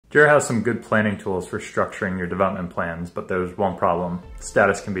Jira has some good planning tools for structuring your development plans, but there's one problem.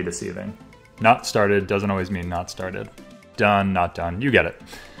 Status can be deceiving. Not started doesn't always mean not started. Done, not done, you get it.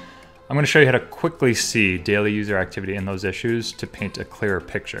 I'm going to show you how to quickly see daily user activity in those issues to paint a clearer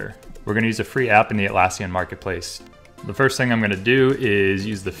picture. We're going to use a free app in the Atlassian marketplace. The first thing I'm going to do is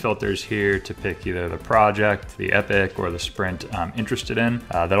use the filters here to pick either the project, the epic, or the sprint I'm interested in.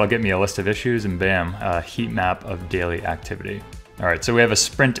 That'll get me a list of issues and bam, a heat map of daily activity. All right, so we have a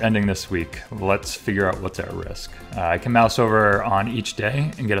sprint ending this week. Let's figure out what's at risk. I can mouse over on each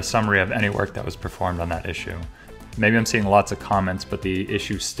day and get a summary of any work that was performed on that issue. Maybe I'm seeing lots of comments, but the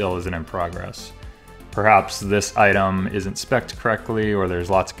issue still isn't in progress. Perhaps this item isn't spec'd correctly, or there's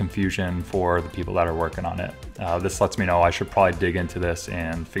lots of confusion for the people that are working on it. This lets me know I should probably dig into this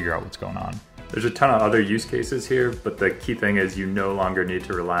and figure out what's going on. There's a ton of other use cases here, but the key thing is you no longer need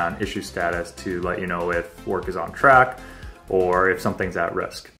to rely on issue status to let you know if work is on track or if something's at risk.